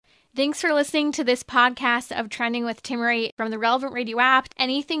Thanks for listening to this podcast of Trending with Timmery from the Relevant Radio app.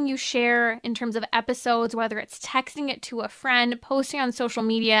 Anything you share in terms of episodes, whether it's texting it to a friend, posting on social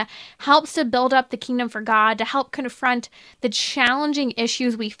media, helps to build up the kingdom for God, to help confront the challenging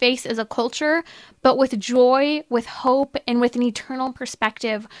issues we face as a culture, but with joy, with hope, and with an eternal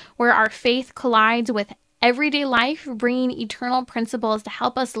perspective where our faith collides with everyday life, bringing eternal principles to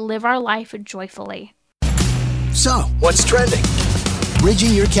help us live our life joyfully. So, what's trending?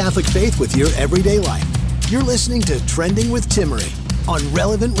 Bridging your Catholic faith with your everyday life. You're listening to Trending with Timmery on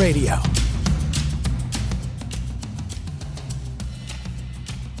Relevant Radio.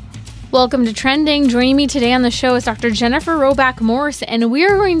 Welcome to Trending. Joining me today on the show is Dr. Jennifer Roback-Morse, and we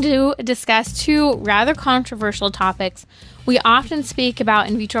are going to discuss two rather controversial topics. We often speak about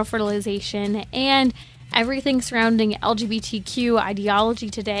in vitro fertilization and everything surrounding LGBTQ ideology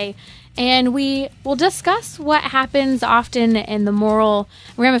today. And we will discuss what happens often in the moral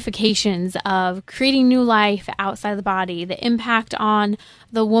ramifications of creating new life outside the body, the impact on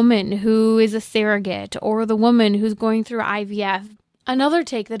the woman who is a surrogate or the woman who's going through IVF. Another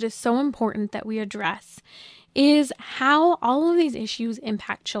take that is so important that we address is how all of these issues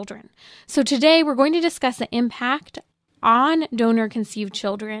impact children. So today we're going to discuss the impact on donor-conceived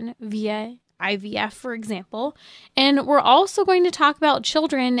children via IVF, for example, and we're also going to talk about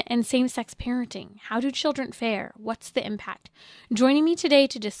children and same-sex parenting. How do children fare? What's the impact? Joining me today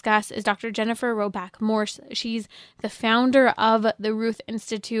to discuss is Dr. Jennifer Roback-Morse. She's the founder of the Ruth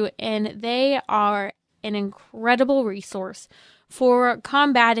Institute, and they are an incredible resource for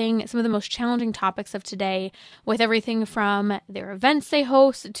combating some of the most challenging topics of today, with everything from their events they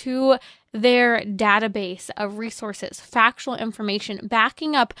host to their database of resources, factual information,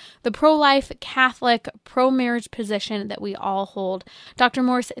 backing up the pro-life, Catholic, pro-marriage position that we all hold. Dr.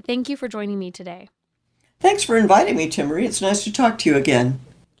 Morse, thank you for joining me today. Thanks for inviting me, Timmery. It's nice to talk to you again.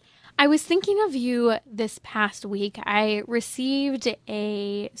 I was thinking of you this past week. I received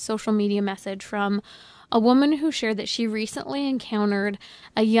a social media message from a woman who shared that she recently encountered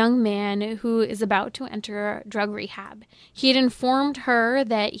a young man who is about to enter drug rehab. He had informed her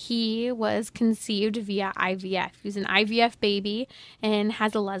that he was conceived via IVF. He's an IVF baby and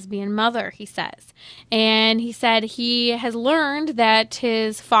has a lesbian mother, he says. And he said he has learned that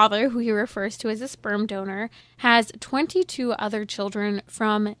his father, who he refers to as a sperm donor, has 22 other children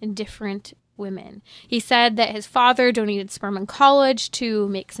from different women. He said that his father donated sperm in college to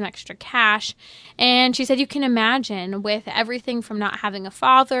make some extra cash. And she said you can imagine, with everything from not having a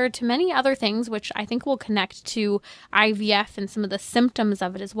father to many other things, which I think will connect to IVF and some of the symptoms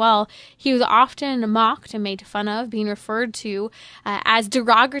of it as well, he was often mocked and made fun of, being referred to as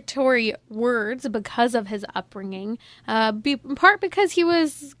derogatory words because of his upbringing, in part because he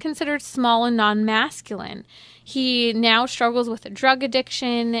was considered small and non-masculine. He now struggles with a drug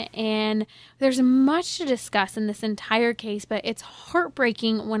addiction, and there's much to discuss in this entire case, but it's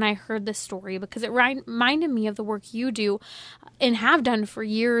heartbreaking when I heard this story because it reminded me of the work you do and have done for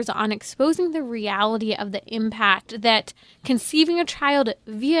years on exposing the reality of the impact that conceiving a child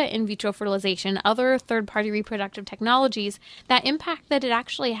via in vitro fertilization, other third-party reproductive technologies, that impact that it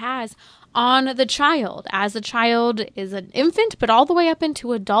actually has on the child, as the child is an infant, but all the way up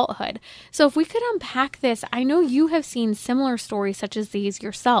into adulthood. So if we could unpack this, I know you have seen similar stories such as these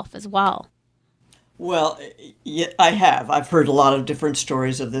yourself as well. Well, yeah, I have. I've heard a lot of different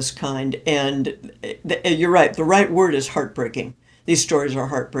stories of this kind, and you're right. The right word is heartbreaking. These stories are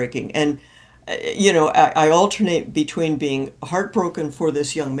heartbreaking. And, I alternate between being heartbroken for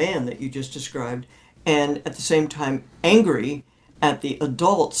this young man that you just described and at the same time angry at the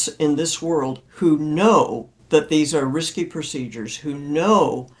adults in this world who know that these are risky procedures, who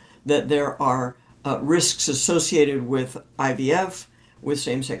know that there are risks associated with IVF, with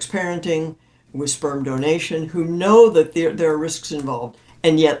same-sex parenting, with sperm donation, who know that there are risks involved,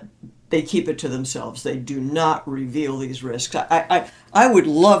 and yet they keep it to themselves. They do not reveal these risks. I would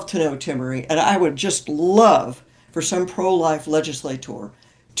love to know, Timmery, and I would just love for some pro-life legislator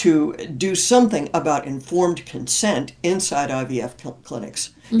to do something about informed consent inside IVF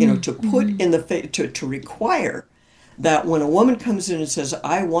clinics. To put in the to require that when a woman comes in and says,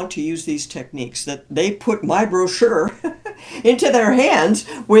 I want to use these techniques, that they put my brochure into their hands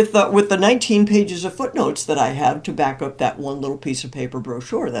with the 19 pages of footnotes that I have to back up that one little piece of paper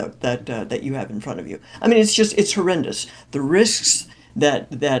brochure that you have in front of you. I mean, it's horrendous. The risks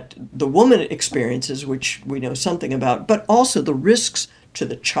that the woman experiences, which we know something about, but also the risks to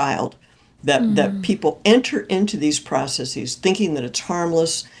the child, that people enter into these processes thinking that it's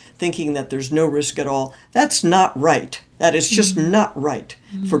harmless, thinking that there's no risk at all. That's not right. That is just not right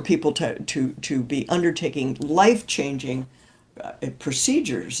for people to be undertaking life-changing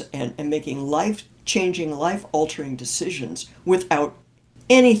procedures and making life-changing, life-altering decisions without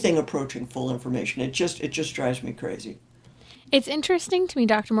anything approaching full information. It just drives me crazy. It's interesting to me,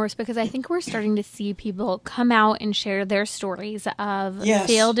 Dr. Morse, because I think we're starting to see people come out and share their stories of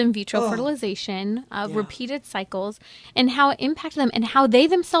failed in vitro fertilization, of repeated cycles, and how it impacted them and how they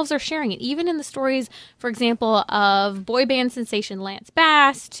themselves are sharing it. Even in the stories, for example, of boy band sensation Lance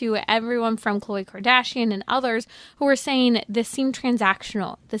Bass to everyone from Khloe Kardashian and others who were saying this seemed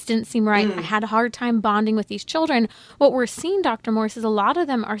transactional. This didn't seem right. I had a hard time bonding with these children. What we're seeing, Dr. Morse, is a lot of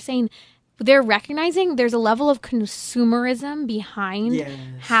them are saying they're recognizing there's a level of consumerism behind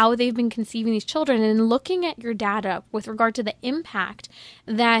how they've been conceiving these children, and looking at your data with regard to the impact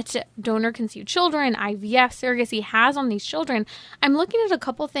that donor-conceived children, IVF, surrogacy has on these children. I'm looking at a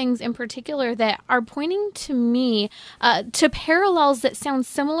couple things in particular that are pointing to me to parallels that sound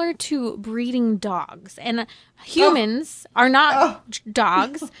similar to breeding dogs. And humans are not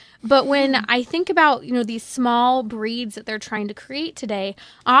dogs, but when I think about, these small breeds that they're trying to create today,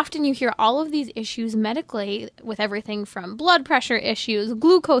 often you hear all of these issues medically with everything from blood pressure issues,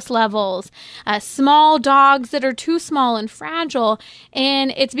 glucose levels, small dogs that are too small and fragile,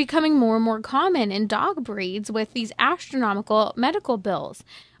 and it's becoming more and more common in dog breeds with these astronomical medical bills.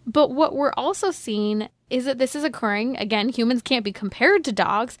 But what we're also seeing is that this is occurring. Again, humans can't be compared to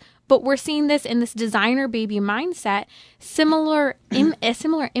dogs, but we're seeing this in this designer baby mindset, a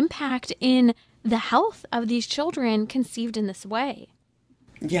similar impact in the health of these children conceived in this way.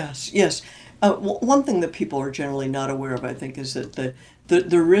 Yes. One thing that people are generally not aware of, I think, is that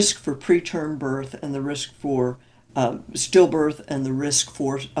the risk for preterm birth and the risk for stillbirth and the risk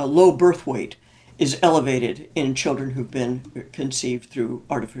for low birth weight is elevated in children who've been conceived through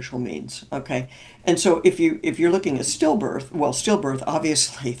artificial means. Okay, and so if you're looking at stillbirth,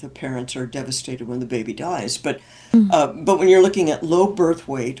 obviously the parents are devastated when the baby dies. But when you're looking at low birth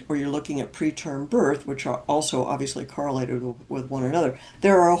weight or you're looking at preterm birth, which are also obviously correlated with one another,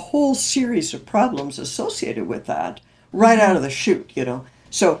 there are a whole series of problems associated with that right out of the chute.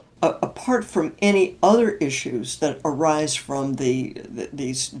 So apart from any other issues that arise from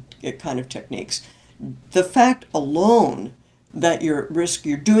these kind of techniques, the fact alone that you're at risk,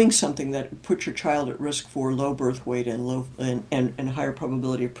 you're doing something that puts your child at risk for low birth weight and higher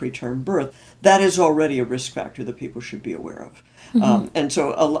probability of preterm birth, that is already a risk factor that people should be aware of. And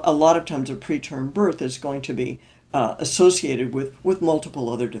so a lot of times a preterm birth is going to be associated with multiple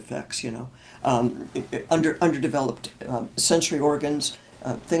other defects, underdeveloped sensory organs,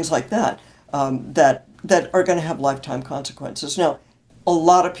 things like that, that are going to have lifetime consequences. Now, a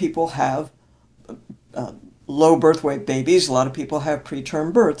lot of people have low birth weight babies. A lot of people have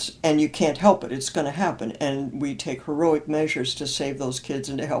preterm births, and you can't help it. It's going to happen, and we take heroic measures to save those kids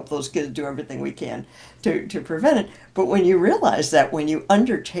and to help those kids do everything we can to prevent it. But when you realize that when you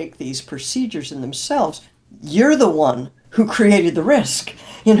undertake these procedures in themselves, you're the one who created the risk,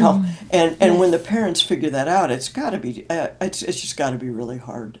 and when the parents figure that out, it's got to be, it's just got to be really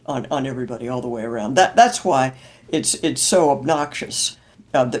hard on everybody all the way around. That's why it's so obnoxious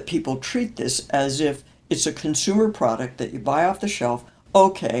that people treat this as if it's a consumer product that you buy off the shelf.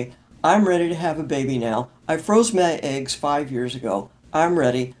 Okay, I'm ready to have a baby now. I froze my eggs 5 years ago. I'm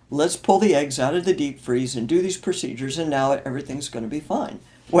ready. Let's pull the eggs out of the deep freeze and do these procedures, and now everything's going to be fine.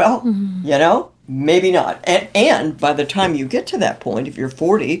 Well, maybe not. And by the time you get to that point, if you're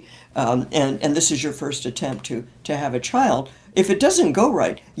 40 and this is your first attempt to have a child, if it doesn't go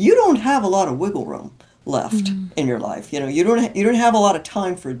right, you don't have a lot of wiggle room left in your life. You don't have a lot of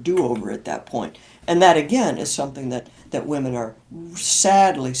time for a do-over at that point. And that, again, is something that women are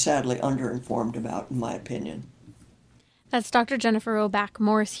sadly underinformed about, in my opinion. That's Dr. Jennifer Roback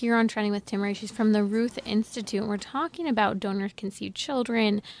Morse here on Trending with Timmerie. She's from the Ruth Institute, and we're talking about donor-conceived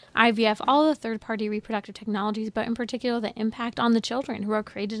children, IVF, all the third-party reproductive technologies, but in particular the impact on the children who are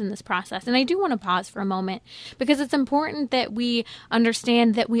created in this process. And I do want to pause for a moment because it's important that we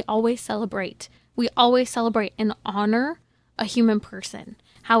understand that we always celebrate. We always celebrate and honor a human person.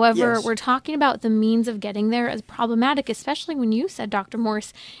 However, we're talking about the means of getting there as problematic, especially when you said, Dr.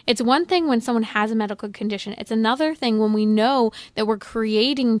 Morse, it's one thing when someone has a medical condition. It's another thing when we know that we're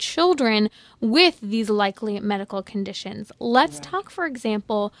creating children with these likely medical conditions. Let's talk, for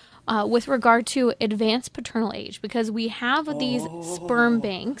example, with regard to advanced paternal age, because we have these sperm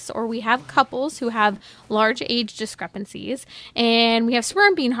banks, or we have couples who have large age discrepancies, and we have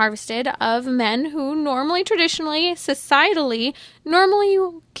sperm being harvested of men who normally, traditionally, societally naturally, normally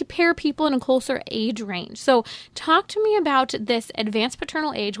you pair people in a closer age range. So talk to me about this advanced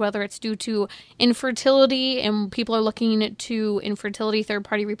paternal age, whether it's due to infertility and people are looking to infertility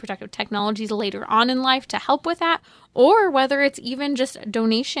third-party reproductive technologies later on in life to help with that, or whether it's even just a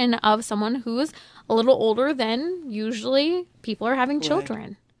donation of someone who's a little older than usually people are having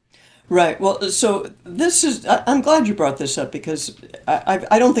children. Right. Well, so I'm glad you brought this up because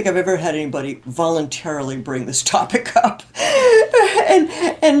I don't think I've ever had anybody voluntarily bring this topic up.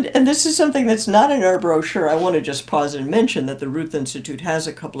 and this is something that's not in our brochure. I want to just pause and mention that the Ruth Institute has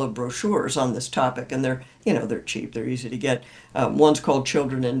a couple of brochures on this topic, and they're cheap, they're easy to get. One's called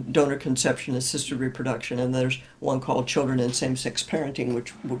Children in Donor Conception Assisted Reproduction, and there's one called Children in Same-Sex Parenting,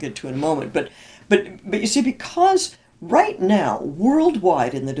 which we'll get to in a moment. But you see, because right now,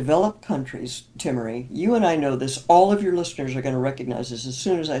 worldwide in the developed countries, Timmery, you and I know this, all of your listeners are going to recognize this as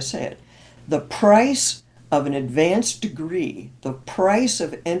soon as I say it. The price of an advanced degree, the price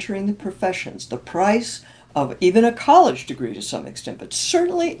of entering the professions, the price of even a college degree to some extent, but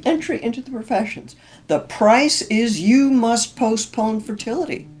certainly entry into the professions, the price is you must postpone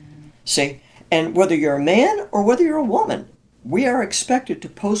fertility. See? And whether you're a man or whether you're a woman, we are expected to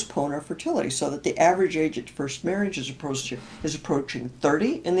postpone our fertility so that the average age at first marriage is approaching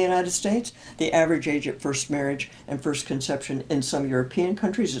 30 in the United States. The average age at first marriage and first conception in some European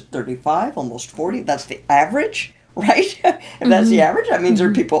countries is 35, almost 40. That's the average, right? If that's the average, that means there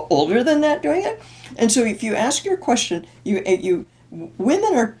are people older than that doing it. And so if you ask your question,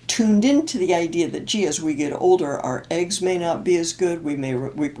 women are tuned into the idea that, gee, as we get older, our eggs may not be as good. We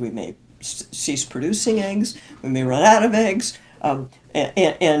may cease producing eggs. We may run out of eggs.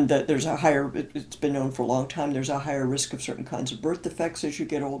 And there's a higher, it's been known for a long time, there's a higher risk of certain kinds of birth defects as you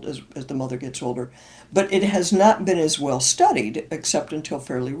get old, as the mother gets older. But it has not been as well studied, except until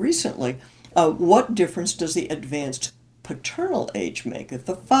fairly recently. What difference does the advanced paternal age make? If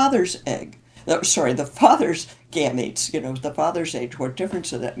the father's the father's gametes, the father's age, what difference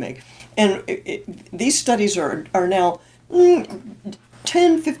does that make? And these studies are now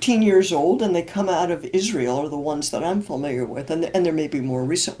 10, 15 years old, and they come out of Israel, are the ones that I'm familiar with, and there may be more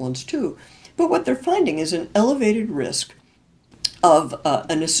recent ones too. But what they're finding is an elevated risk of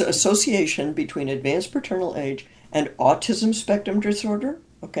an association between advanced paternal age and autism spectrum disorder,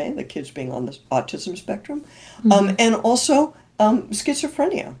 okay, the kids being on the autism spectrum, and also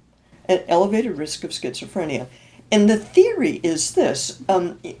schizophrenia, an elevated risk of schizophrenia. And the theory is this: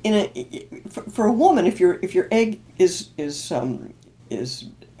 for a woman, if your egg is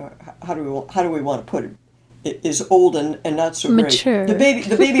how do we want to put it? Is old and not so mature. Great.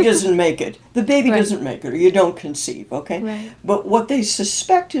 The baby doesn't make it. The baby doesn't make it, or you don't conceive. Okay. Right. But what they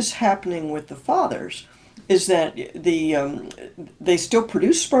suspect is happening with the fathers is that they still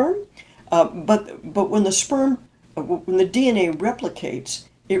produce sperm, but when the DNA replicates,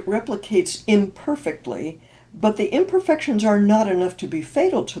 it replicates imperfectly. But the imperfections are not enough to be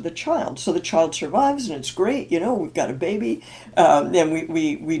fatal to the child. So the child survives, and it's great. We've got a baby. And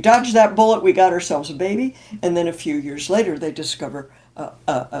we dodged that bullet. We got ourselves a baby. And then a few years later, they discover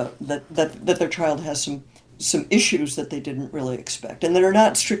that their child has some issues that they didn't really expect, and that are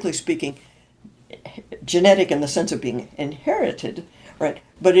not, strictly speaking, genetic in the sense of being inherited, right?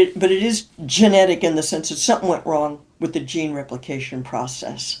 But it is genetic in the sense that something went wrong with the gene replication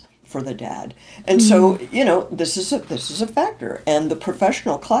process for the dad. And so, this is a factor. And the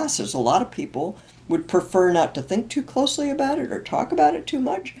professional classes, a lot of people would prefer not to think too closely about it or talk about it too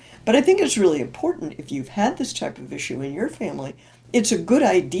much. But I think it's really important, if you've had this type of issue in your family, it's a good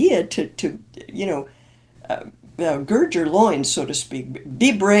idea to gird your loins, so to speak,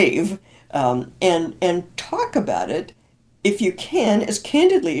 be brave, and talk about it, if you can, as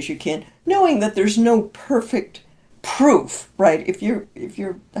candidly as you can, knowing that there's no perfect proof, right? If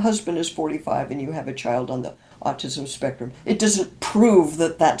your husband is 45 and you have a child on the autism spectrum, it doesn't prove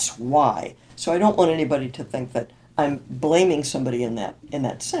that that's why. So I don't want anybody to think that I'm blaming somebody in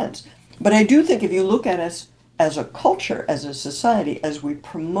that sense. But I do think if you look at us as a culture, as a society, as we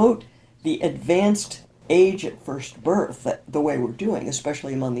promote the advanced age at first birth, the way we're doing,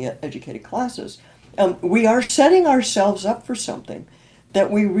 especially among the educated classes, we are setting ourselves up for something that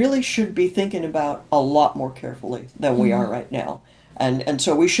we really should be thinking about a lot more carefully than we are right now. And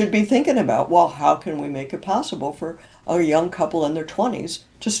so we should be thinking about, well, how can we make it possible for a young couple in their 20s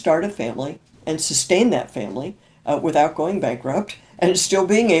to start a family and sustain that family without going bankrupt and still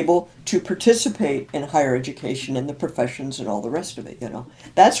being able to participate in higher education and the professions and all the rest of it,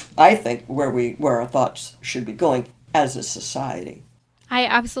 That's, I think, where our thoughts should be going as a society. I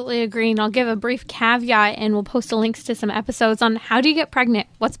absolutely agree. And I'll give a brief caveat and we'll post links to some episodes on how do you get pregnant,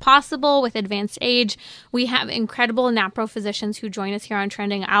 what's possible with advanced age. We have incredible NAPRO physicians who join us here on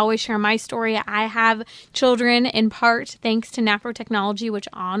Trending. I always share my story. I have children in part thanks to NAPRO technology, which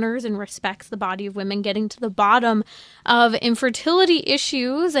honors and respects the body of women, getting to the bottom of infertility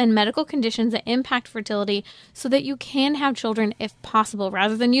issues and medical conditions that impact fertility so that you can have children if possible,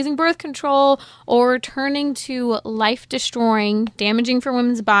 rather than using birth control or turning to life-destroying, damaging for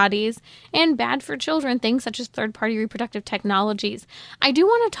women's bodies, and bad for children, things such as third-party reproductive technologies. I do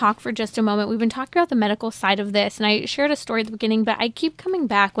want to talk for just a moment. We've been talking about the medical side of this, and I shared a story at the beginning, but I keep coming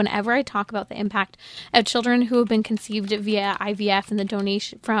back whenever I talk about the impact of children who have been conceived via IVF and the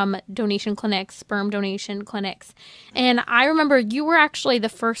donation clinics, sperm donation clinics. And I remember you were actually the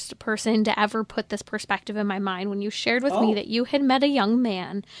first person to ever put this perspective in my mind when you shared with me that you had met a young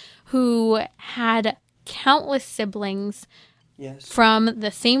man who had countless siblings. Yes. From the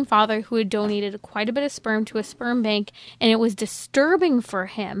same father who had donated quite a bit of sperm to a sperm bank, and it was disturbing for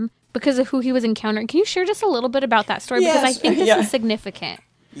him because of who he was encountering. Can you share just a little bit about that story? Yes. Because I think this is significant.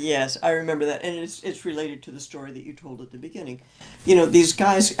 Yes, I remember that, and it's related to the story that you told at the beginning. You know, these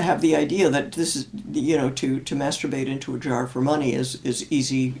guys have the idea that this is, you know, to masturbate into a jar for money is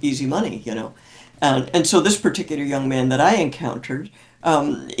easy money, you know. And so this particular young man that I encountered,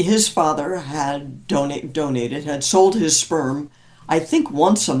 his father had had sold his sperm, I think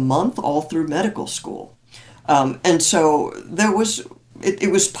once a month, all through medical school. And so there was,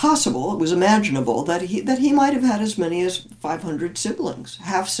 it was possible, it was imaginable that he might have had as many as 500 siblings,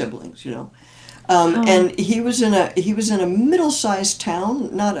 half siblings, you know. And he was in a middle-sized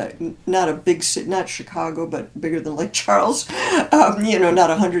town, not a big city, not Chicago, but bigger than Lake Charles. You know, not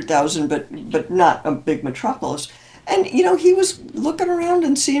 100,000, but not a big metropolis. And you know, he was looking around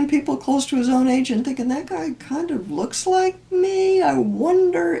and seeing people close to his own age and thinking, that guy kind of looks like me. I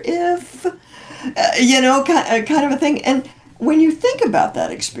wonder if, you know, kind of a thing. And when you think about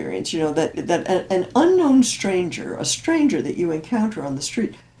that experience, you know, that an unknown stranger, a stranger that you encounter on the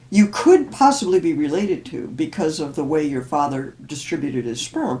street, you could possibly be related to because of the way your father distributed his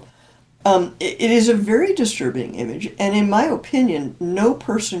sperm. It is a very disturbing image, and in my opinion, no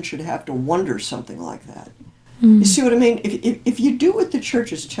person should have to wonder something like that. You see what I mean? If you do what the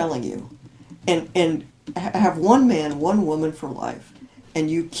church is telling you, and have one man, one woman for life, and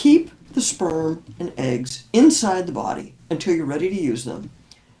you keep the sperm and eggs inside the body until you're ready to use them,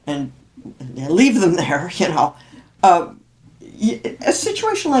 and leave them there, you know, a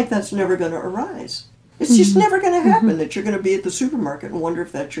situation like that's never going to arise. It's just never going to happen that you're going to be at the supermarket and wonder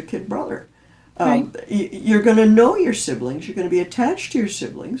if that's your kid brother. Right. You're going to know your siblings. You're going to be attached to your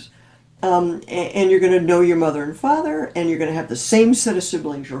siblings. And you're going to know your mother and father, and you're going to have the same set of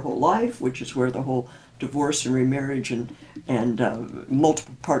siblings your whole life, which is where the whole divorce and remarriage and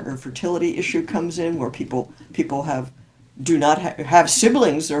multiple partner fertility issue comes in, where people do not have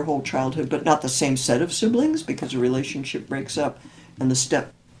siblings their whole childhood, but not the same set of siblings because a relationship breaks up and the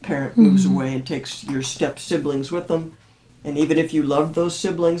step parent moves away and takes your step siblings with them. And even if you loved those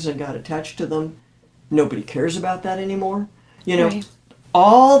siblings and got attached to them, nobody cares about that anymore. You know, right.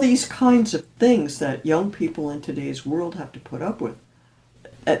 All these kinds of things that young people in today's world have to put up with,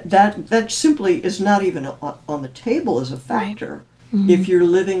 that simply is not even on the table as a factor if you're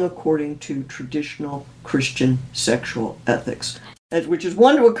living according to traditional Christian sexual ethics, which is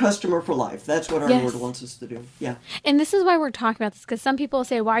one to a customer for life. That's what our Lord wants us to do. Yeah. And this is why we're talking about this, because some people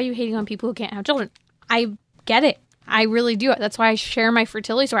say, why are you hating on people who can't have children? I get it. I really do. That's why I share my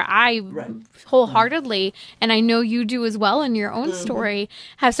fertility story. I wholeheartedly, and I know you do as well in your own story,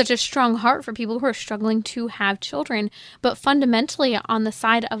 have such a strong heart for people who are struggling to have children. But fundamentally, on the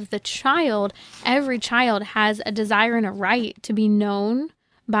side of the child, every child has a desire and a right to be known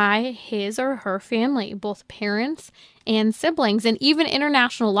by his or her family, both parents and siblings. And even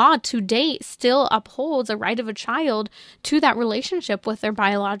international law to date still upholds a right of a child to that relationship with their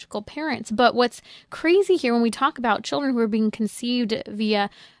biological parents. But what's crazy here when we talk about children who are being conceived via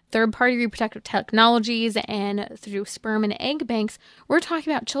third-party reproductive technologies and through sperm and egg banks, we're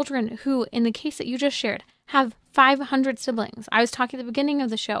talking about children who, in the case that you just shared, have 500 siblings. I was talking at the beginning of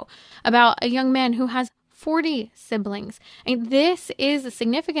the show about a young man who has 40 siblings. And this is the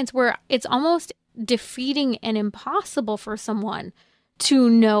significance where it's almost defeating and impossible for someone to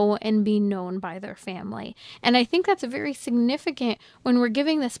know and be known by their family. And I think that's very significant when we're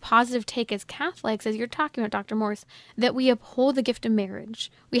giving this positive take as Catholics, as you're talking about, Dr. Morse, that we uphold the gift of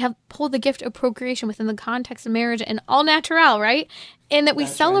marriage. We uphold the gift of procreation within the context of marriage and all natural, right? And that we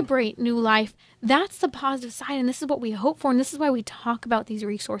celebrate new life that's the positive side. And this is what we hope for. And this is why we talk about these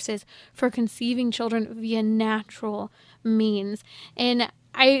resources for conceiving children via natural means. And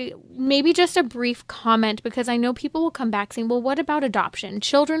maybe just a brief comment, because I know people will come back saying, well, what about adoption?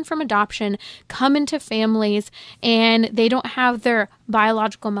 Children from adoption come into families and they don't have their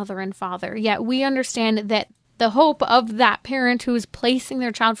biological mother and father. Yet we understand that the hope of that parent who is placing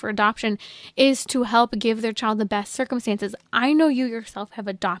their child for adoption is to help give their child the best circumstances. I know you yourself have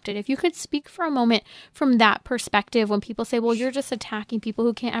adopted. If you could speak for a moment from that perspective, when people say, well, you're just attacking people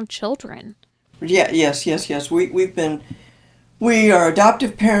who can't have children. Yes. We are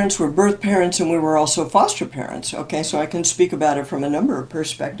adoptive parents, we're birth parents, and we were also foster parents. Okay, so I can speak about it from a number of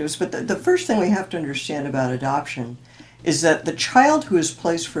perspectives. But the first thing we have to understand about adoption is that the child who is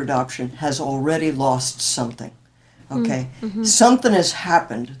placed for adoption has already lost something. Okay, something has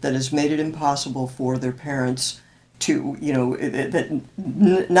happened that has made it impossible for their parents to,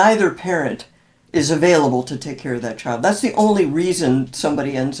 neither parent is available to take care of that child. That's the only reason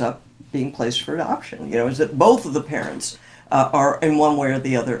somebody ends up being placed for adoption. Is that both of the parents are in one way or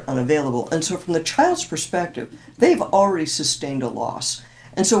the other unavailable. And so from the child's perspective, they've already sustained a loss.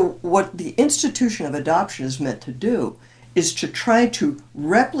 And so what the institution of adoption is meant to do is to try to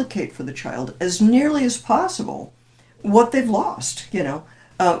replicate for the child as nearly as possible what they've lost,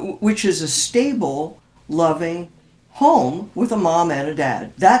 which is a stable, loving home with a mom and a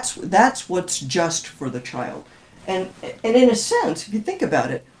dad. That's what's just for the child. And in a sense, if you think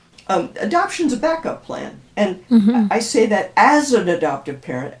about it, adoption's a backup plan. And I say that as an adoptive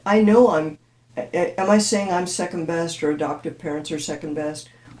parent. I know am I saying I'm second best or adoptive parents are second best?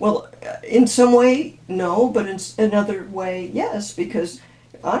 Well, in some way, no, but in another way, yes, because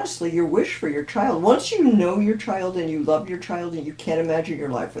honestly, your wish for your child, once you know your child and you love your child and you can't imagine your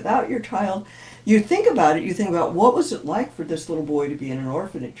life without your child, you think about what was it like for this little boy to be in an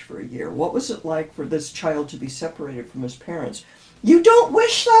orphanage for a year? What was it like for this child to be separated from his parents? You don't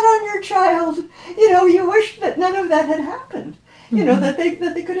wish that on your child. You wish that none of that had happened. That they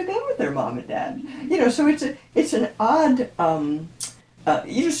could have been with their mom and dad. So it's an odd,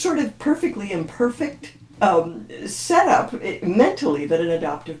 sort of perfectly imperfect setup mentally that an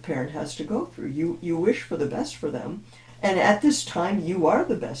adoptive parent has to go through. You wish for the best for them, and at this time you are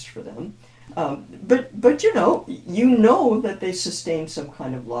the best for them. But you know that they sustained some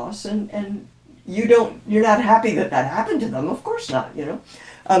kind of loss, and you're not happy that happened to them. Of course not,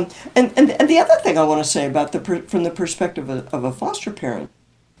 And the other thing I want to say about from the perspective of a foster parent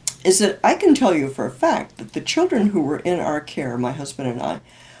is that I can tell you for a fact that the children who were in our care, my husband and I,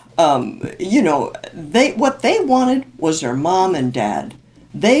 what they wanted was their mom and dad.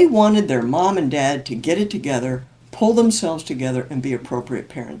 They wanted their mom and dad to get it together, pull themselves together, and be appropriate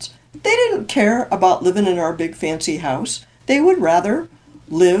parents. They didn't care about living in our big fancy house. They would rather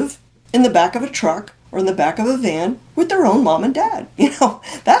live in the back of a truck or in the back of a van with their own mom and dad.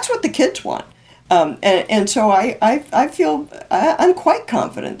 That's what the kids want. And so I feel I'm quite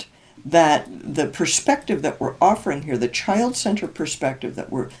confident that the perspective that we're offering here, the child-centered perspective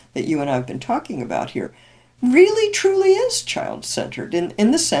that you and I have been talking about here, really truly is child-centered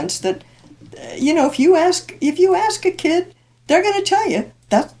in the sense that, if you ask a kid, they're going to tell you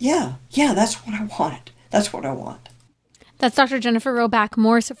that, that's what I wanted. That's what I want. That's Dr. Jennifer Roback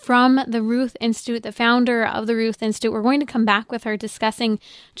Morse from the Ruth Institute, the founder of the Ruth Institute. We're going to come back with her discussing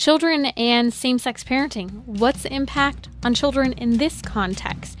children and same-sex parenting. What's the impact on children in this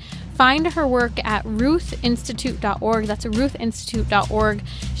context? Find her work at ruthinstitute.org. That's ruthinstitute.org.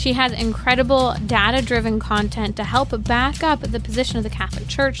 She has incredible data-driven content to help back up the position of the Catholic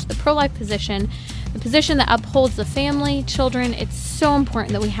Church, the pro-life position, the position that upholds the family, children. It's so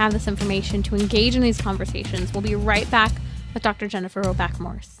important that we have this information to engage in these conversations. We'll be right back with Dr. Jennifer Roback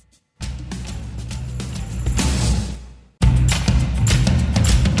Morse.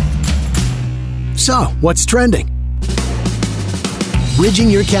 So, what's trending? Bridging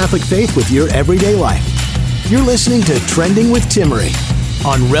your Catholic faith with your everyday life. You're listening to Trending with Timmerie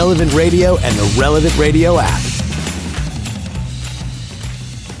on Relevant Radio and the Relevant Radio app.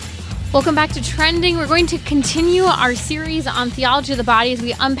 Welcome back to Trending. We're going to continue our series on theology of the body as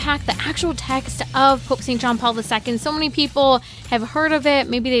we unpack the actual text of Pope St. John Paul II. So many people have heard of it.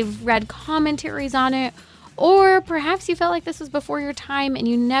 Maybe they've read commentaries on it. Or perhaps you felt like this was before your time and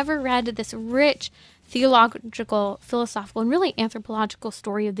you never read this rich theological, philosophical, and really anthropological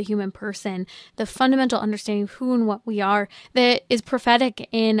story of the human person, the fundamental understanding of who and what we are that is prophetic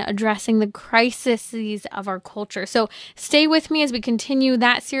in addressing the crises of our culture. So stay with me as we continue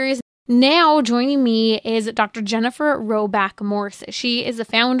that series. Now joining me is Dr. Jennifer Roback Morse. She is the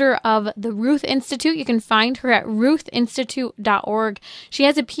founder of the Ruth Institute. You can find her at ruthinstitute.org. She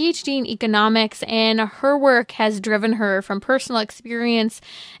has a PhD in economics, and her work has driven her from personal experience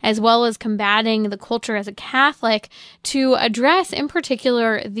as well as combating the culture as a Catholic to address in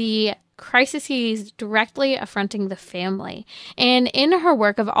particular the crises directly affronting the family. And in her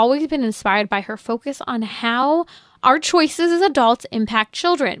work, I've always been inspired by her focus on how our choices as adults impact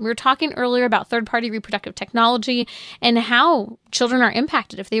children. We were talking earlier about third-party reproductive technology and how children are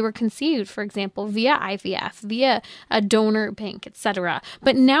impacted if they were conceived, for example, via IVF, via a donor bank, etc.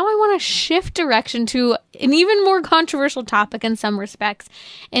 But now I want to shift direction to an even more controversial topic in some respects,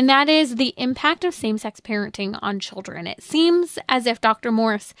 and that is the impact of same-sex parenting on children. It seems as if, Dr.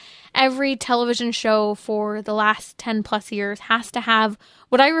 Morse, every television show for the last 10 plus years has to have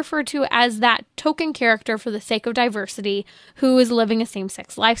what I refer to as that token character for the sake of diversity who is living a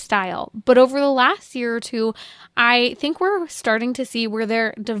same-sex lifestyle. But over the last year or two, I think we're starting to see where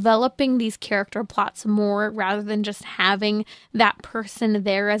they're developing these character plots more rather than just having that person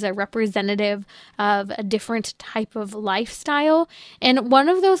there as a representative of a different type of lifestyle. And one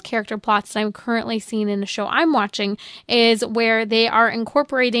of those character plots that I'm currently seeing in the show I'm watching is where they are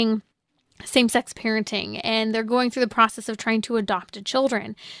incorporating same-sex parenting, and they're going through the process of trying to adopt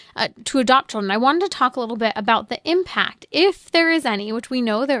children. I wanted to talk a little bit about the impact, if there is any, which we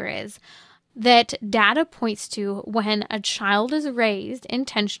know there is, that data points to when a child is raised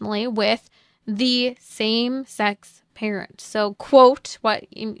intentionally with the same-sex parent. So, quote,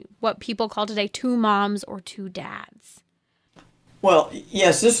 what people call today two moms or two dads. Well,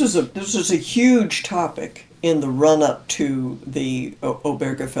 yes, this was a huge topic in the run-up to the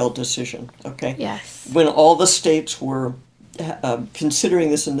Obergefell decision, okay? Yes. When all the states were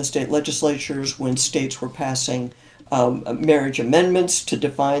considering this in the state legislatures, when states were passing marriage amendments to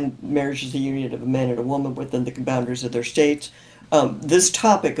define marriage as the union of a man and a woman within the boundaries of their states, this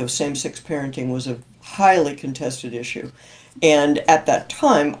topic of same-sex parenting was a highly contested issue. And at that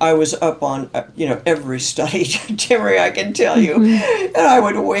time, I was up on, every study, Timmery, I can tell you. And I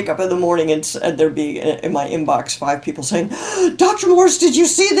would wake up in the morning and there'd be in my inbox 5 people saying, Dr. Morse, did you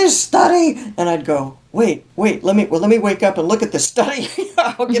see this study? And I'd go, wait, let me wake up and look at the study.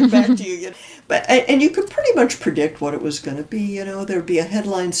 I'll get back to you. And you could pretty much predict what it was going to be. There'd be a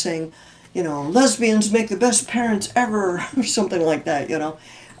headline saying, lesbians make the best parents ever, or something like that,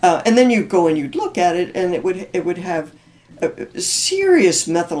 And then you'd go and you'd look at it, and it would have serious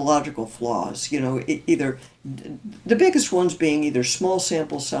methodological flaws, either the biggest ones being either small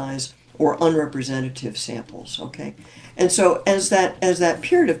sample size or unrepresentative samples, okay? And so as that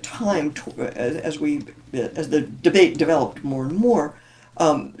period of time, as the debate developed more and more,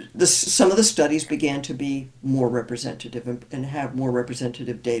 some of the studies began to be more representative and have more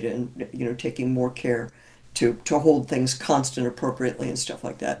representative data and, taking more care to hold things constant appropriately and stuff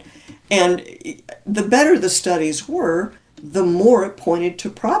like that. And the better the studies were, the more it pointed to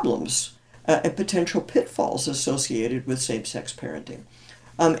problems and potential pitfalls associated with same-sex parenting.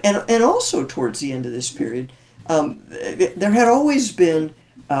 And also towards the end of this period, there had always been,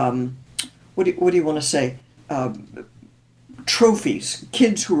 what do you want to say, trophies,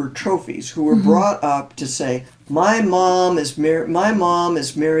 kids who were trophies, who were brought up to say, my mom is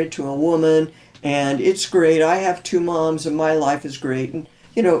married to a woman, and it's great, I have 2 moms, and my life is great. And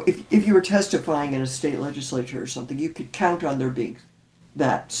if you were testifying in a state legislature or something, you could count on there being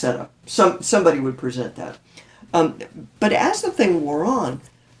that setup. Somebody would present that. But as the thing wore on,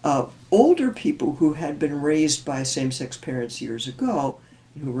 older people who had been raised by same-sex parents years ago,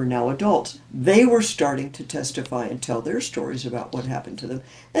 who were now adults, they were starting to testify and tell their stories about what happened to them.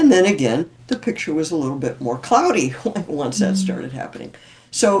 And then again, the picture was a little bit more cloudy once that started happening.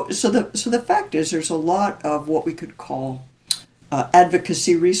 So the fact is, there's a lot of what we could call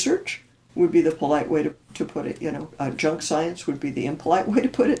advocacy research would be the polite way to put it. Junk science would be the impolite way to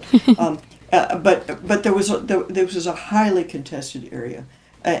put it. But there was a highly contested area,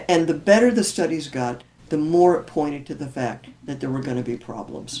 and the better the studies got, the more it pointed to the fact that there were going to be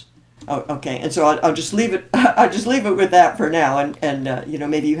problems. Okay, and so I'll just leave it. I'll just leave it with that for now, and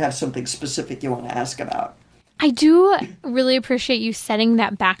maybe you have something specific you want to ask about. I do really appreciate you setting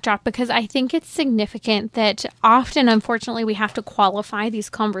that backdrop, because I think it's significant that often, unfortunately, we have to qualify these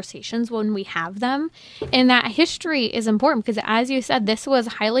conversations when we have them. And that history is important because, as you said, this was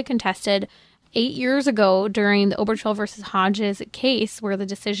highly contested 8 years ago during the Obergefell versus Hodges case, where the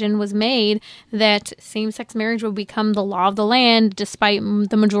decision was made that same-sex marriage would become the law of the land, despite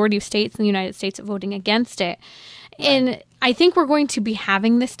the majority of states in the United States voting against it. And I think we're going to be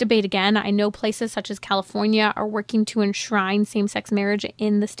having this debate again. I know places such as California are working to enshrine same-sex marriage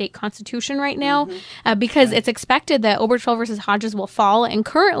in the state constitution right now because it's expected that Obergefell versus Hodges will fall. And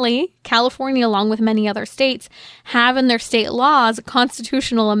currently, California, along with many other states, have in their state laws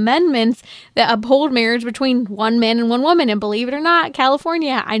constitutional amendments that uphold marriage between one man and one woman. And believe it or not,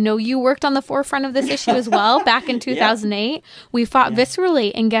 California, I know you worked on the forefront of this issue as well back in 2008. We fought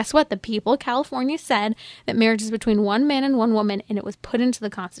viscerally. And guess what? The people of California said that marriage is between one man and one woman, and it was put into the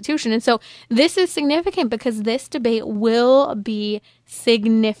Constitution. And so this is significant because this debate will be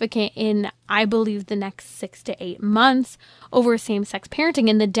significant in, I believe, the next 6 to 8 months over same-sex parenting.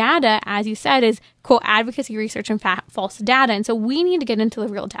 And the data, as you said, is, quote, advocacy research and false data. And so we need to get into the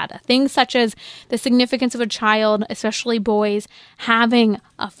real data. Things such as the significance of a child, especially boys, having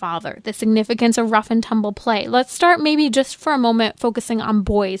a father, the significance of rough and tumble play. Let's start maybe just for a moment focusing on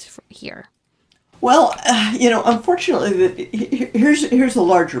boys here. Well, unfortunately, here's a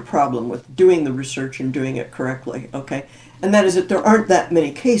larger problem with doing the research and doing it correctly, okay? And that is that there aren't that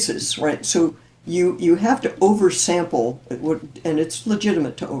many cases, right? So you have to oversample, and it's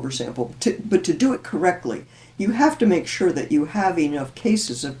legitimate to oversample, but to do it correctly, you have to make sure that you have enough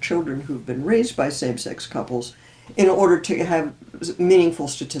cases of children who've been raised by same-sex couples in order to have meaningful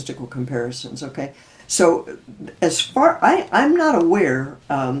statistical comparisons, okay? So as far, I'm not aware,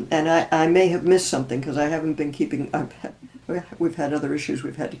 and I may have missed something because I haven't been keeping, we've had other issues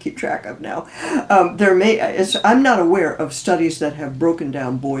we've had to keep track of now. I'm not aware of studies that have broken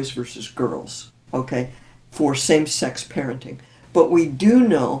down boys versus girls, okay, for same-sex parenting. But we do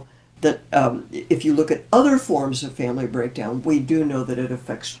know that if you look at other forms of family breakdown, we do know that it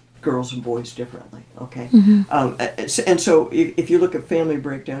affects girls and boys differently, okay? And so if you look at family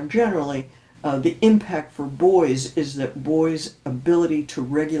breakdown generally, the impact for boys is that boys' ability to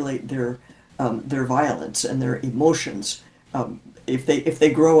regulate their violence and their emotions, if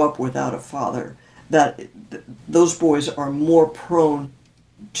they grow up without a father, those boys are more prone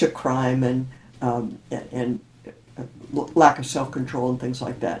to crime and lack of self-control and things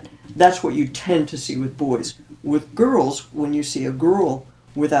like that. That's what you tend to see with boys. With girls, when you see a girl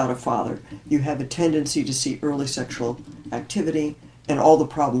without a father, you have a tendency to see early sexual activity and all the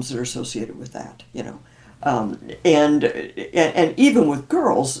problems that are associated with that, and even with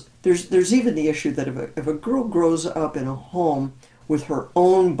girls, there's even the issue that if a girl grows up in a home with her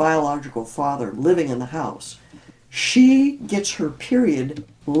own biological father living in the house, she gets her period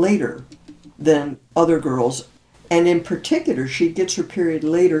later than other girls, and in particular, she gets her period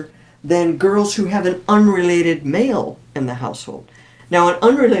later than girls who have an unrelated male in the household. Now, an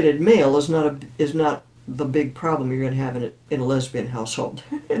unrelated male is not the big problem you're going to have in a lesbian household.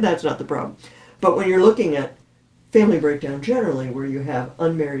 That's not the problem. But when you're looking at family breakdown generally, where you have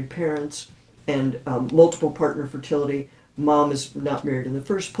unmarried parents and multiple partner fertility, mom is not married in the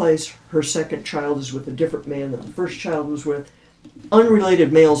first place, her second child is with a different man than the first child was with,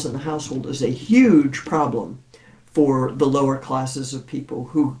 unrelated males in the household is a huge problem for the lower classes of people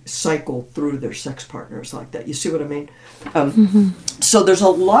who cycle through their sex partners like that. You see what I mean? So there's a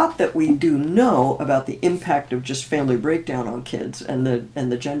lot that we do know about the impact of just family breakdown on kids and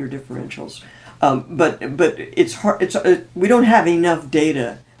the gender differentials. But it's hard. We don't have enough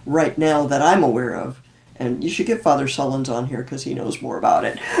data right now that I'm aware of. And you should get Father Sullins on here because he knows more about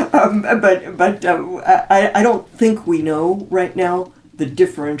it. I don't think we know right now the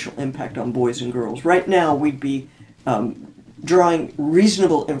differential impact on boys and girls. Right now, we'd be drawing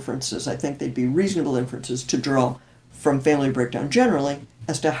reasonable inferences. I think they'd be reasonable inferences to draw from family breakdown generally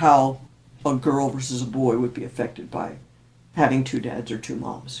as to how a girl versus a boy would be affected by having two dads or two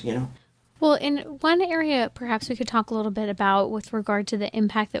moms, Well, in one area perhaps we could talk a little bit about with regard to the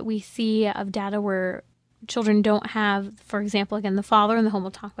impact that we see of data where children don't have, for example, again, the father in the home,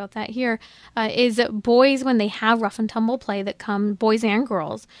 we'll talk about that here, is boys, when they have rough and tumble play that come, boys and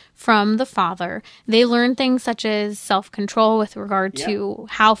girls, from the father, they learn things such as self-control with regard to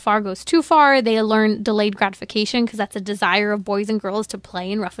how far goes too far. They learn delayed gratification because that's a desire of boys and girls to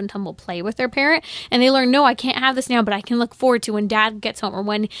play and rough and tumble play with their parent. And they learn, no, I can't have this now, but I can look forward to when dad gets home or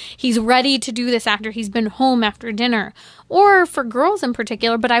when he's ready to do this after he's been home after dinner. Or for girls in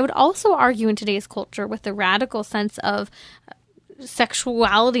particular, but I would also argue in today's culture with the radical sense of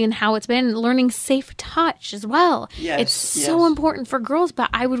sexuality and how it's been, learning safe touch as well. It's so important for girls, but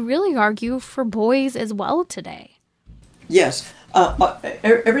I would really argue for boys as well today. Yes,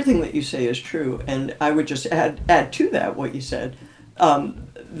 everything that you say is true, and I would just add to that what you said.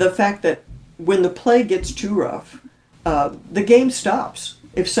 The fact that when the play gets too rough, the game stops.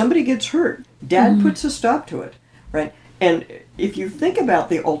 If somebody gets hurt, dad puts a stop to it, right? And if you think about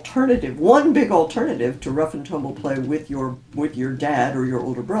the alternative, one big alternative to rough and tumble play with your dad or your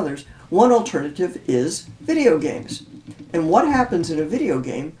older brothers, one alternative is video games. And what happens in a video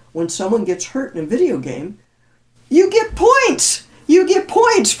game when someone gets hurt in a video game? You get points. You get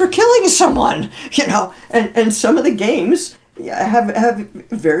points for killing someone. You know, and some of the games have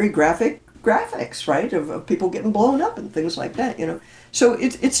very graphics, right, of people getting blown up and things like that. You know, so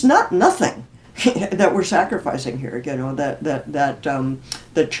it's not nothing that we're sacrificing here. You know,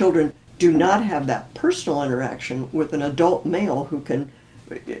 that children do not have that personal interaction with an adult male who can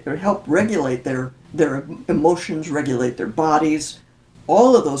help regulate their emotions, regulate their bodies,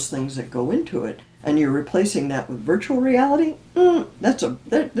 all of those things that go into it. And you're replacing that with virtual reality. There's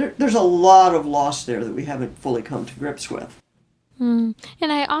a lot of loss there that we haven't fully come to grips with. And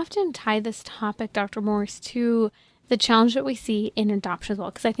I often tie this topic, Dr. Morse, to the challenge that we see in adoption as well,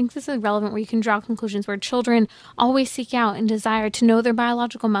 because I think this is relevant where you can draw conclusions where children always seek out and desire to know their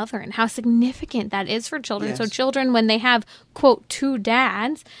biological mother and how significant that is for children. Yes. So children, when they have, quote, two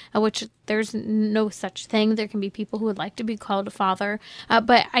dads, which there's no such thing. There can be people who would like to be called a father.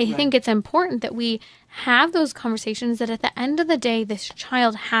 But I think it's important that we have those conversations that at the end of the day, this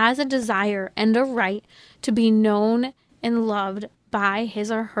child has a desire and a right to be known and loved by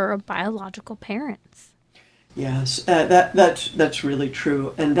his or her biological parents. Yes, that's really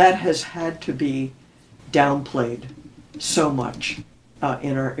true, and that has had to be downplayed so much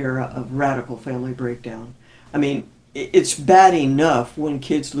in our era of radical family breakdown. I mean, it's bad enough when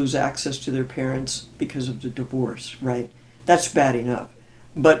kids lose access to their parents because of the divorce, right? That's bad enough.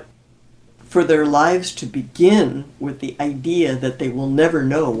 But for their lives to begin with the idea that they will never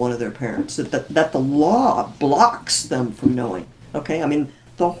know one of their parents, that the law blocks them from knowing, okay? I mean,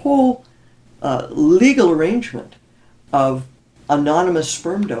 the whole legal arrangement of anonymous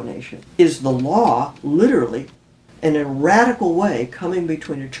sperm donation is the law, literally, in a radical way, coming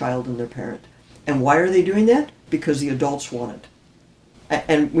between a child and their parent. And why are they doing that? Because the adults want it.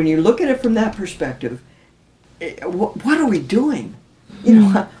 And when you look at it from that perspective, what are we doing? You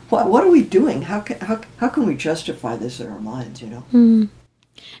know, what are we doing? How can we justify this in our minds, you know?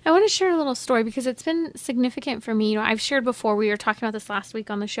 I want to share a little story because it's been significant for me. You know, I've shared before, we were talking about this last week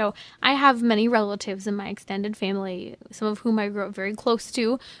on the show. I have many relatives in my extended family, some of whom I grew up very close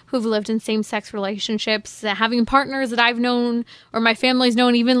to, who've lived in same-sex relationships, having partners that I've known or my family's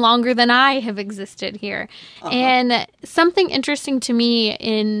known even longer than I have existed here. And something interesting to me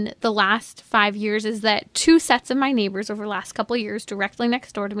in the last 5 years is that two sets of my neighbors over the last couple of years directly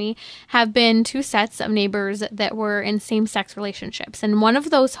next door to me have been two sets of neighbors that were in same-sex relationships. And one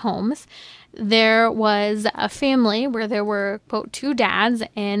of those homes, there was a family where there were, quote, two dads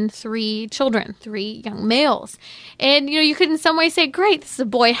and three children, three young males. And, you know, you could in some way say, great, this is a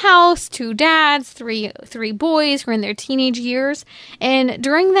boy house, two dads, three boys who are in their teenage years. And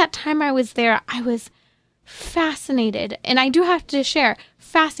during that time I was there, I was fascinated, and I do have to share,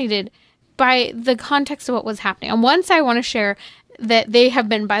 fascinated by the context of what was happening. On one side, I want to share that they have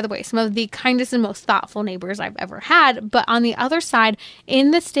been, by the way, some of the kindest and most thoughtful neighbors I've ever had. But on the other side, in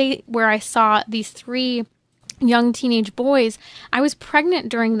the state where I saw these three young teenage boys, I was pregnant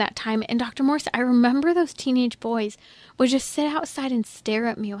during that time. And Dr. Morse, I remember those teenage boys would just sit outside and stare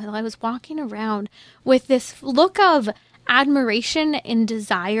at me while I was walking around with this look of admiration and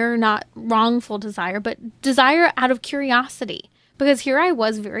desire, not wrongful desire, but desire out of curiosity. Because here I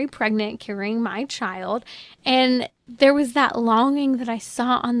was very pregnant, carrying my child, and there was that longing that I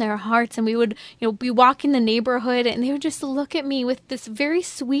saw on their hearts. And we would, you know, be walking the neighborhood, and they would just look at me with this very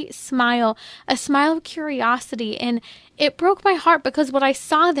sweet smile, a smile of curiosity. And it broke my heart because what I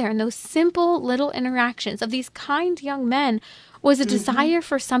saw there in those simple little interactions of these kind young men was a desire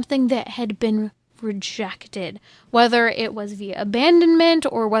for something that had been rejected, whether it was via abandonment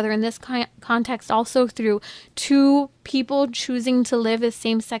or whether in this context also through two people choosing to live as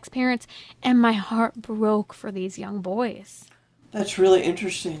same-sex parents. And my heart broke for these young boys. That's really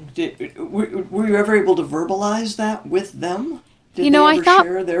interesting. Were you ever able to verbalize that with them? Did I thought,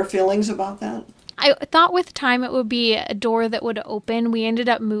 share their feelings about that? I thought with time it would be a door that would open. We ended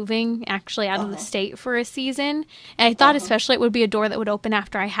up moving actually out of the state for a season. And I thought especially it would be a door that would open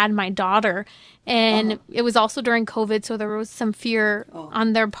after I had my daughter. And it was also during COVID, so there was some fear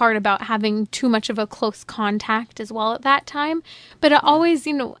on their part about having too much of a close contact as well at that time. But it always,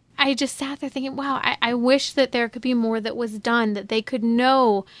 I just sat there thinking, wow, I wish that there could be more that was done, that they could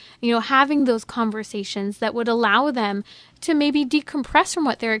know, having those conversations that would allow them to maybe decompress from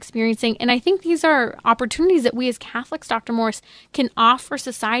what they're experiencing. And I think these are opportunities that we as Catholics, Dr. Morse, can offer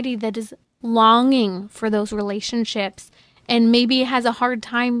society that is longing for those relationships and maybe has a hard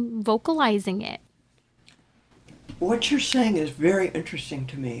time vocalizing it. What you're saying is very interesting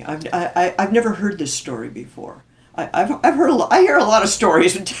to me. I've never heard this story before. I've heard I hear a lot of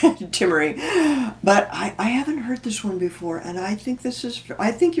stories, Timmery, but I haven't heard this one before, and I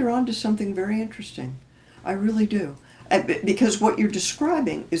think you're onto something very interesting. I really do, because what you're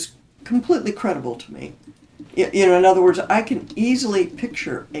describing is completely credible to me. You know, in other words, I can easily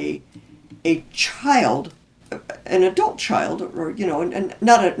picture a child, an adult child, or you know, and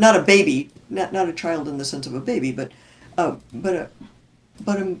not a baby, not a child in the sense of a baby, but a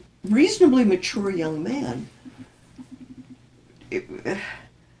reasonably mature young man.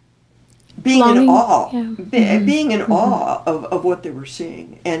 Being Longing, in awe, yeah. being in awe of what they were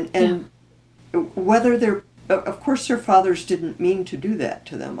seeing, and whether they're, of course, their fathers didn't mean to do that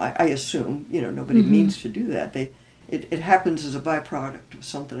to them. I assume, you know, nobody means to do that. It happens as a byproduct of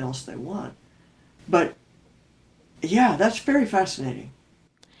something else they want. But yeah, that's very fascinating.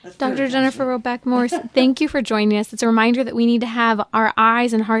 Dr. Jennifer Roback-Morse, thank you for joining us. It's a reminder that we need to have our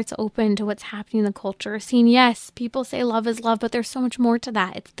eyes and hearts open to what's happening in the culture. Seeing, yes, people say love is love, but there's so much more to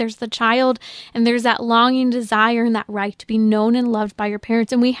that. There's the child, and there's that longing, desire, and that right to be known and loved by your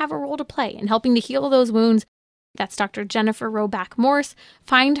parents. And we have a role to play in helping to heal those wounds. That's Dr. Jennifer Roback-Morse.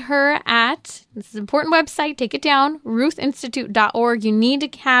 Find her at, this is an important website, take it down, ruthinstitute.org. You need to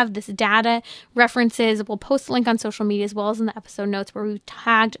have this data, references. We'll post a link on social media as well as in the episode notes where we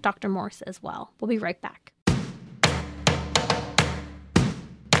tagged Dr. Morse as well. We'll be right back.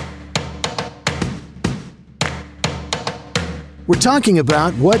 We're talking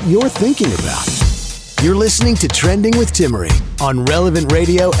about what you're thinking about. You're listening to Trending with Timmery on Relevant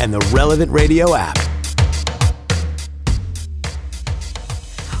Radio and the Relevant Radio app.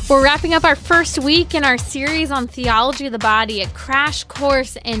 We're wrapping up our first week in our series on theology of the body, a crash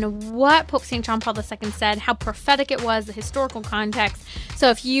course in what Pope St. John Paul II said, how prophetic it was, the historical context. So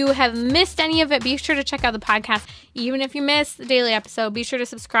if you have missed any of it, be sure to check out the podcast. Even if you missed the daily episode, be sure to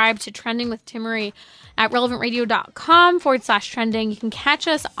subscribe to Trending with Timmery at relevantradio.com/trending. You can catch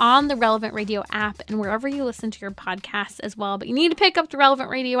us on the Relevant Radio app and wherever you listen to your podcasts as well. But you need to pick up the Relevant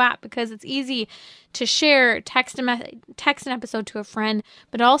Radio app because it's easy to share, text an episode to a friend,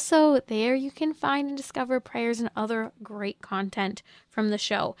 but also there you can find and discover prayers and other great content from the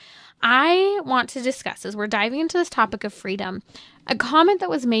show. I want to discuss, as we're diving into this topic of freedom, a comment that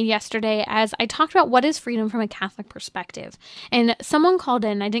was made yesterday as I talked about what is freedom from a Catholic perspective. And someone called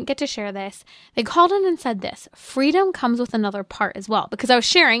in, I didn't get to share this. They called in and said this: freedom comes with another part as well. Because I was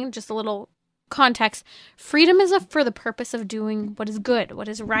sharing just a little context, freedom is for the purpose of doing what is good, what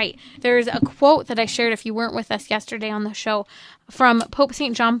is right. There's a quote that I shared if you weren't with us yesterday on the show from Pope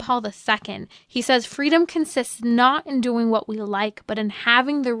St. John Paul II. He says, freedom consists not in doing what we like, but in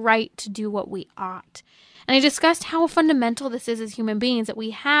having the right to do what we ought. And I discussed how fundamental this is as human beings, that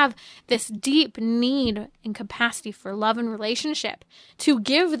we have this deep need and capacity for love and relationship, to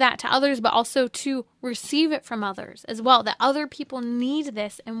give that to others, but also to receive it from others as well, that other people need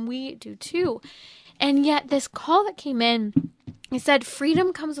this and we do too. And yet this call that came in, he said,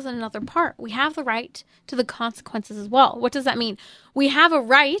 freedom comes with another part. We have the right to the consequences as well. What does that mean? We have a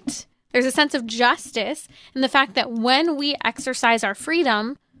right. There's a sense of justice in the fact that when we exercise our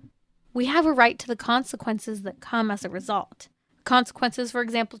freedom, we have a right to the consequences that come as a result. Consequences, for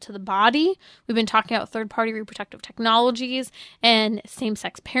example, to the body. We've been talking about third-party reproductive technologies and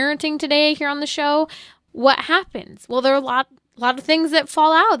same-sex parenting today here on the show. What happens? Well, there are a lot of things that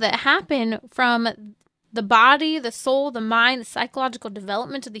fall out that happen from the body, the soul, the mind, the psychological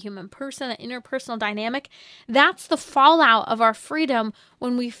development of the human person, the interpersonal dynamic. That's the fallout of our freedom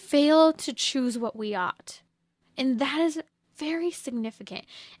when we fail to choose what we ought. And that is very significant.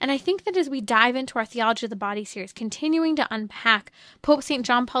 And I think that as we dive into our Theology of the Body series, continuing to unpack Pope St.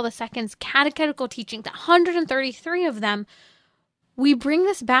 John Paul II's catechetical teachings, 133 of them, we bring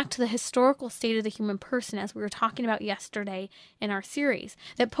this back to the historical state of the human person, as we were talking about yesterday in our series.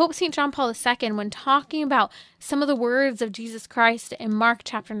 That Pope St. John Paul II, when talking about some of the words of Jesus Christ in Matthew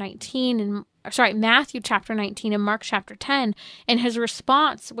chapter 19 and Mark chapter 10, and his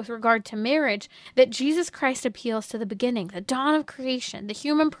response with regard to marriage, that Jesus Christ appeals to the beginning, the dawn of creation, the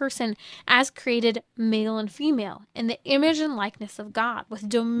human person as created male and female, in the image and likeness of God, with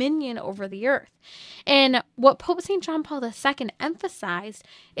dominion over the earth. And what Pope St. John Paul II emphasized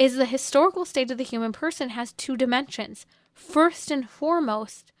is the historical state of the human person has two dimensions. First and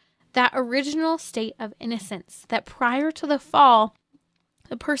foremost, that original state of innocence, that prior to the fall,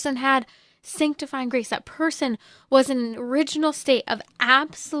 the person had sanctifying grace. That person was in an original state of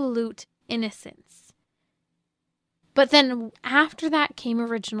absolute innocence. But then after that came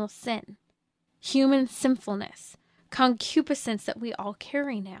original sin, human sinfulness, concupiscence that we all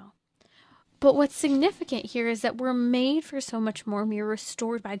carry now. But what's significant here is that we're made for so much more, and we are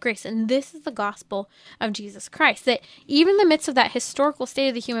restored by grace. And this is the gospel of Jesus Christ, that even in the midst of that historical state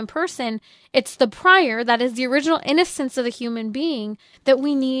of the human person, it's the prior, that is the original innocence of the human being, that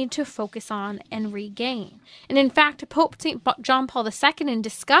we need to focus on and regain. And in fact, Pope St. John Paul II, in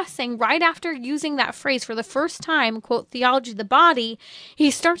discussing, right after using that phrase for the first time, quote, theology of the body, he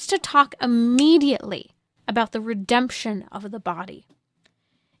starts to talk immediately about the redemption of the body.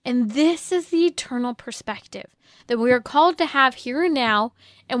 And this is the eternal perspective that we are called to have here and now,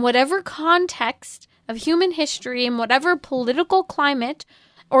 in whatever context of human history, in whatever political climate,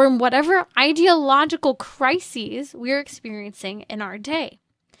 or in whatever ideological crises we are experiencing in our day.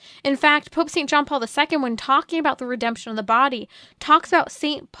 In fact, Pope St. John Paul II, when talking about the redemption of the body, talks about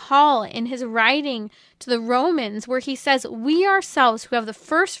St. Paul in his writing to the Romans, where he says, "We ourselves who have the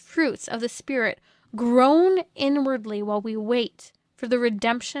first fruits of the Spirit groan inwardly while we wait for the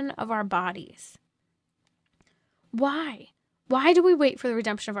redemption of our bodies." Why? Why do we wait for the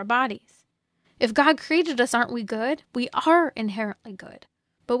redemption of our bodies? If God created us, aren't we good? We are inherently good.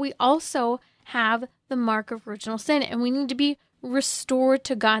 But we also have the mark of original sin, and we need to be restored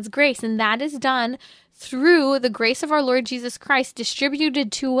to God's grace. And that is done through the grace of our Lord Jesus Christ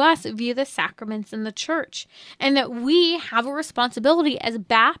distributed to us via the sacraments in the church. And that we have a responsibility as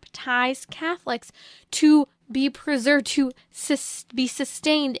baptized Catholics to be preserved, to be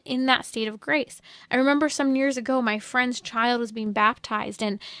sustained in that state of grace. I remember some years ago, my friend's child was being baptized,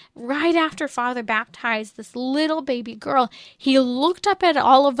 and right after Father baptized this little baby girl, he looked up at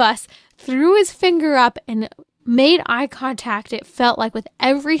all of us, threw his finger up, and made eye contact, it felt like, with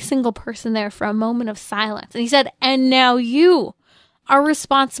every single person there for a moment of silence. And he said, "And now you are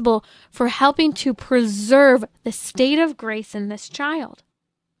responsible for helping to preserve the state of grace in this child.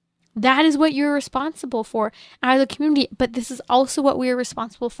 That is what you're responsible for as a community, but this is also what we are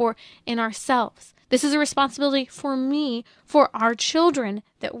responsible for in ourselves. This is a responsibility for me, for our children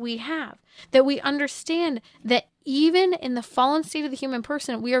that we have, that we understand that even in the fallen state of the human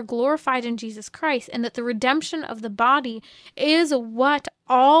person, we are glorified in Jesus Christ, and that the redemption of the body is what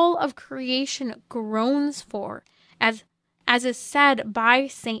all of creation groans for, as is said by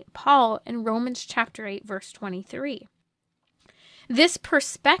St. Paul in Romans chapter 8, verse 23. This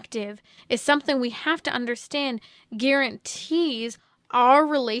perspective is something we have to understand guarantees our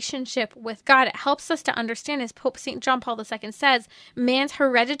relationship with God. It helps us to understand, as Pope St. John Paul II says, man's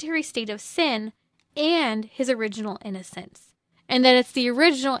hereditary state of sin and his original innocence. And that it's the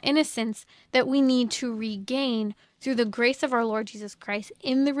original innocence that we need to regain through the grace of our Lord Jesus Christ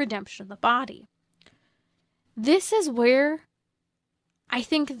in the redemption of the body. This is where I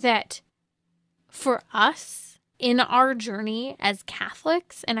think that for us, in our journey as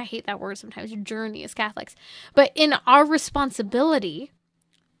Catholics, and I hate that word sometimes, journey as Catholics, but in our responsibility,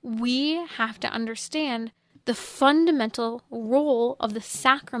 we have to understand the fundamental role of the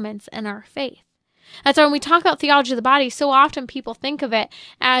sacraments in our faith. That's why when we talk about theology of the body, so often people think of it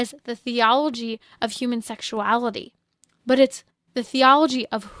as the theology of human sexuality, but it's the theology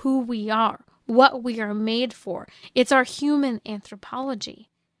of who we are, what we are made for. It's our human anthropology.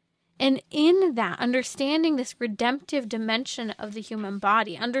 And in that, understanding this redemptive dimension of the human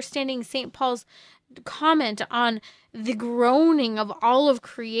body, understanding St. Paul's comment on the groaning of all of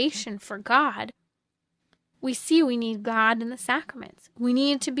creation for God, we see we need God in the sacraments. We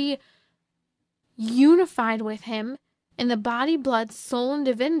need to be unified with him in the body, blood, soul, and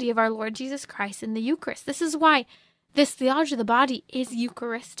divinity of our Lord Jesus Christ in the Eucharist. This is why this theology of the body is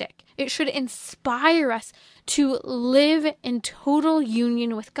Eucharistic. It should inspire us to live in total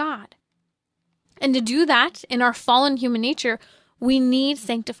union with God. And to do that in our fallen human nature, we need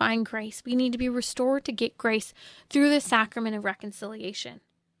sanctifying grace. We need to be restored to get grace through the sacrament of reconciliation.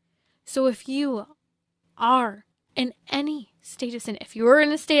 So if you are in any state of sin, if you are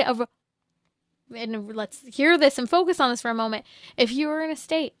in a state of, and let's hear this and focus on this for a moment, if you are in a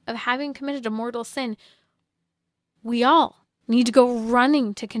state of having committed a mortal sin, we all need to go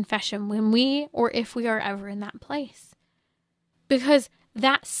running to confession when we, or if we are ever in that place. Because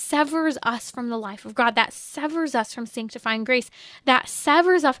that severs us from the life of God. That severs us from sanctifying grace. That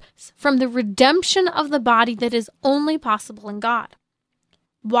severs us from the redemption of the body that is only possible in God.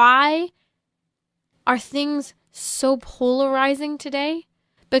 Why are things so polarizing today?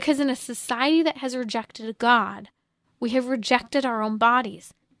 Because in a society that has rejected God, we have rejected our own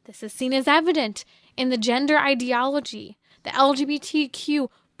bodies. This is seen as evident in the gender ideology, the LGBTQ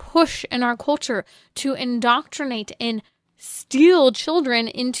push in our culture to indoctrinate and steal children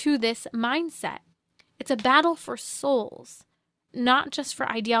into this mindset. It's a battle for souls. not just for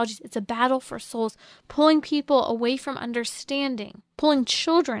ideologies, it's a battle for souls, pulling people away from understanding, pulling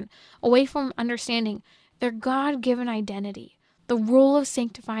children away from understanding their God-given identity, the role of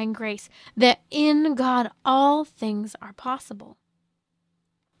sanctifying grace, that in God all things are possible.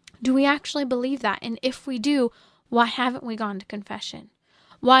 Do we actually believe that? And if we do, why haven't we gone to confession?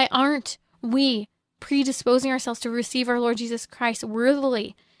 Why aren't we predisposing ourselves to receive our Lord Jesus Christ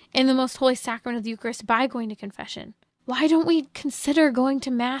worthily in the most holy sacrament of the Eucharist by going to confession? Why don't we consider going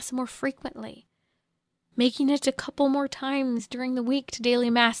to Mass more frequently? Making it a couple more times during the week to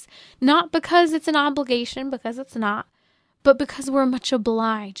daily Mass, not because it's an obligation, because it's not, but because we're much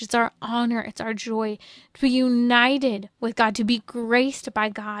obliged. It's our honor, it's our joy to be united with God, to be graced by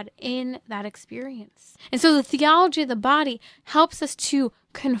God in that experience. And so the theology of the body helps us to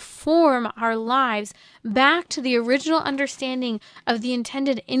conform our lives back to the original understanding of the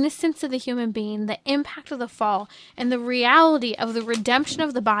intended innocence of the human being, the impact of the fall, and the reality of the redemption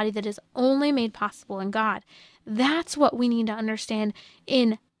of the body that is only made possible in God. That's what we need to understand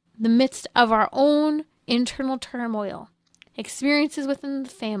in the midst of our own internal turmoil. Experiences within the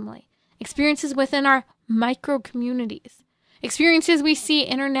family, experiences within our micro communities, experiences we see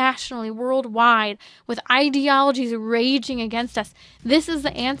internationally, worldwide, with ideologies raging against us. This is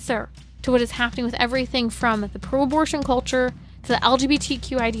the answer to what is happening with everything from the pro-abortion culture to the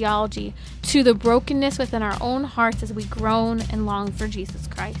LGBTQ ideology to the brokenness within our own hearts as we groan and long for Jesus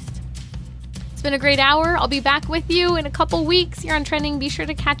Christ. It's been a great hour. I'll be back with you in a couple weeks here on Trending. Be sure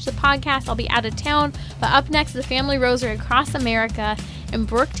to catch the podcast. I'll be out of town, but up next, the Family Rosary across America, and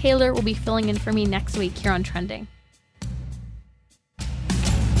Brooke Taylor will be filling in for me next week here on Trending.